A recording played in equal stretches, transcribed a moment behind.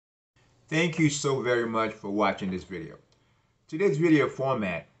Thank you so very much for watching this video. Today's video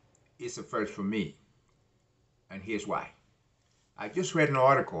format is a first for me, and here's why. I just read an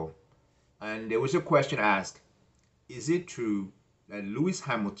article and there was a question asked, is it true that Lewis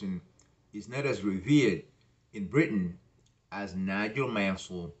Hamilton is not as revered in Britain as Nigel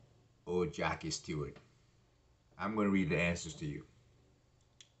Mansell or Jackie Stewart? I'm going to read the answers to you.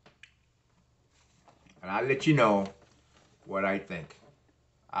 And I'll let you know what I think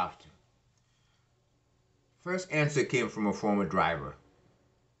after. First answer came from a former driver,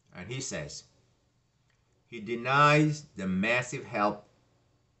 and he says, he denies the massive help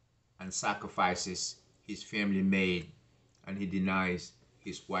and sacrifices his family made, and he denies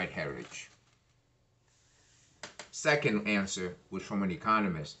his white heritage. Second answer was from an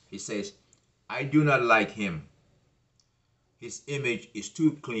economist. He says, I do not like him. His image is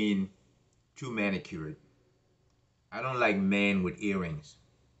too clean, too manicured. I don't like men with earrings.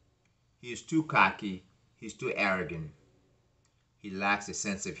 He is too cocky. He's too arrogant. He lacks a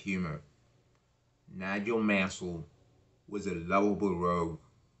sense of humor. Nigel Mansell was a lovable rogue.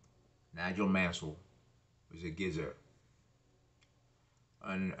 Nigel Mansell was a gizzard.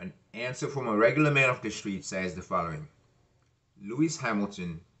 An answer from a regular man off the street says the following. Lewis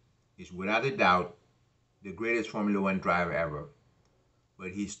Hamilton is without a doubt the greatest Formula One driver ever,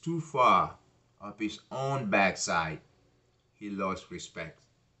 but he's too far up his own backside. He lost respect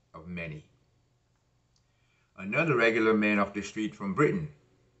of many. Another regular man off the street from Britain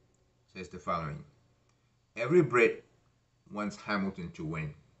says the following. Every Brit wants Hamilton to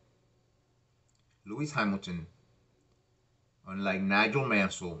win. Lewis Hamilton, unlike Nigel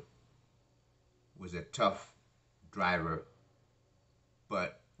Mansell, was a tough driver,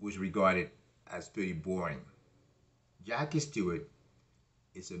 but was regarded as pretty boring. Jackie Stewart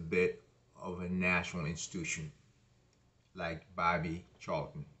is a bit of a national institution, like Bobby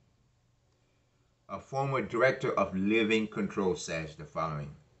Charlton. A former director of Living Control says the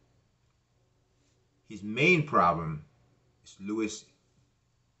following. His main problem is Lewis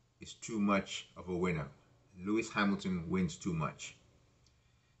is too much of a winner. Lewis Hamilton wins too much.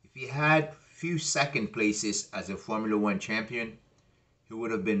 If he had few second places as a Formula One champion, he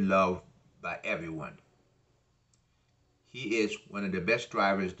would have been loved by everyone. He is one of the best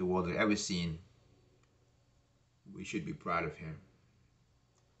drivers the world has ever seen. We should be proud of him.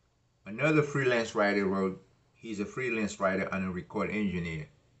 Another freelance writer wrote, he's a freelance writer and a recording engineer.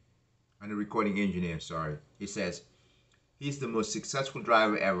 He says, he's the most successful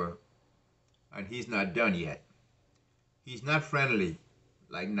driver ever, and he's not done yet. He's not friendly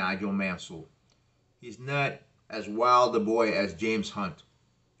like Nigel Mansell. He's not as wild a boy as James Hunt.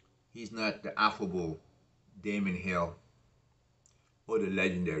 He's not the affable Damon Hill or the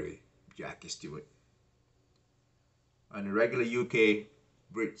legendary Jackie Stewart. And the regular UK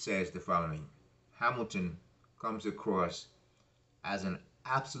Brit says the following. Hamilton comes across as an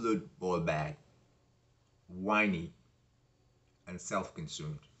absolute ball bag, whiny, and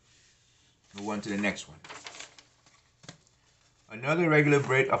self-consumed. Move on to the next one. Another regular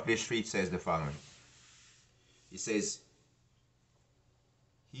Brit of the street says the following. He says,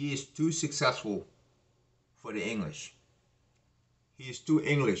 he is too successful for the English. He is too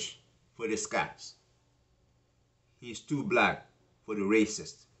English for the Scots. He is too black for the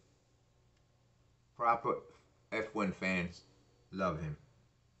racists. Proper F1 fans love him.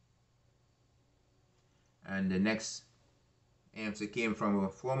 And the next answer came from a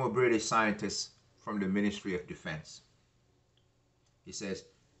former British scientist from the Ministry of Defense. He says,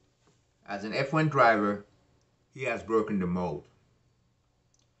 as an F1 driver, he has broken the mold.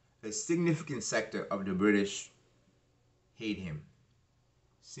 A significant sector of the British hate him,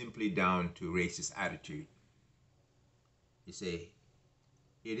 simply down to racist attitude. He say,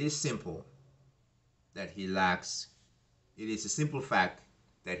 it is simple that he lacks, it is a simple fact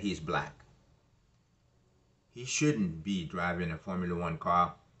that he's black. He shouldn't be driving a Formula One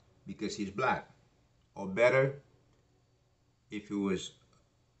car because he's black. Or better, if he was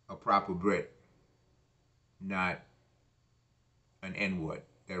a proper Brit, not an N-word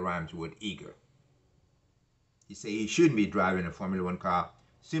that rhymes with eager. He say he shouldn't be driving a Formula One car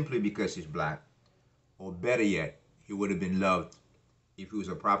simply because he's black. Or better yet, he would have been loved if he was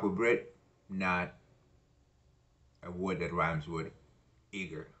a proper Brit, not a word that rhymes with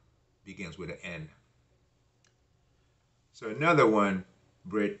eager, begins with an N. So another one,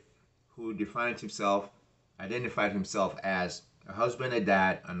 Brit, who identified himself as a husband, a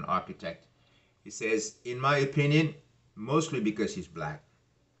dad, and an architect. He says, in my opinion, mostly because he's black,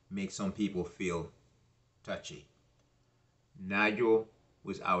 makes some people feel touchy. Nigel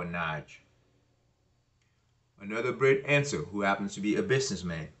was our Nige. Another Brit answer, who happens to be a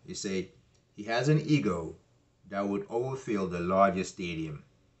businessman, he said, He has an ego that would overfill the largest stadium.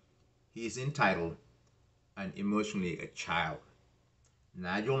 He is entitled and emotionally a child.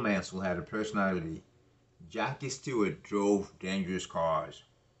 Nigel Mansell had a personality. Jackie Stewart drove dangerous cars.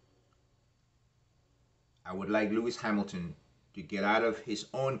 I would like Lewis Hamilton to get out of his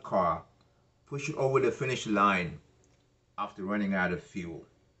own car, push it over the finish line after running out of fuel.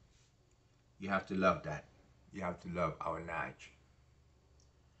 You have to love that. You have to love our Nige.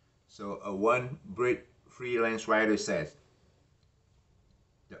 So one Brit freelance writer says,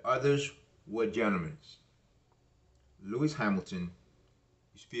 the others were gentlemen. Lewis Hamilton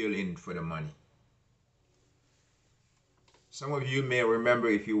is still in for the money. Some of you may remember,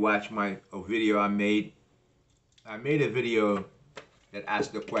 if you watch a video I made a video that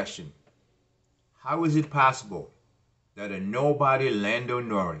asked the question, how is it possible that a nobody Lando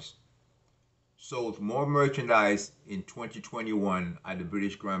Norris sold more merchandise in 2021 at the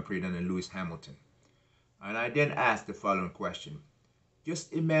British Grand Prix than Lewis Hamilton? And I then asked the following question.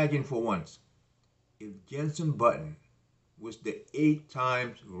 Just imagine for once, if Jenson Button was the 8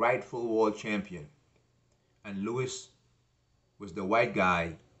 times rightful world champion and Lewis was the white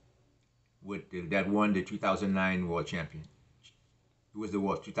guy that won the 2009 world champion. He was the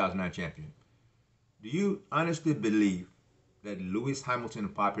 2009 champion. Do you honestly believe that Lewis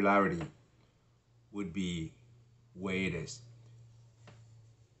Hamilton's popularity would be where it is?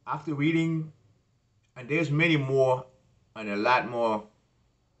 After reading, and there's many more and a lot more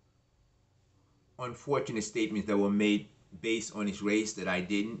unfortunate statements that were made based on his race that I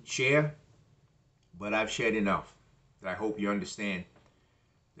didn't share, but I've shared enough that I hope you understand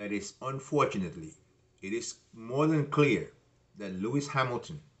that it's unfortunately, it is more than clear that Lewis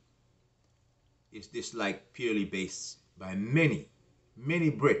Hamilton is disliked purely based by many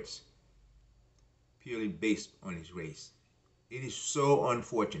Brits, purely based on his race. It is so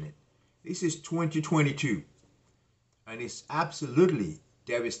unfortunate. This is 2022, and it's absolutely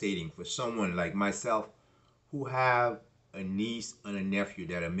devastating for someone like myself who have a niece and a nephew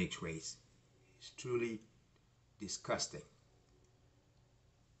that are mixed race. It's truly disgusting.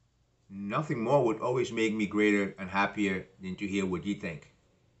 Nothing more would always make me greater and happier than to hear what you think.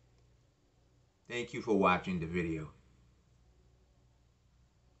 Thank you for watching the video.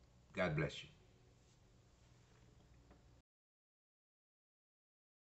 God bless you.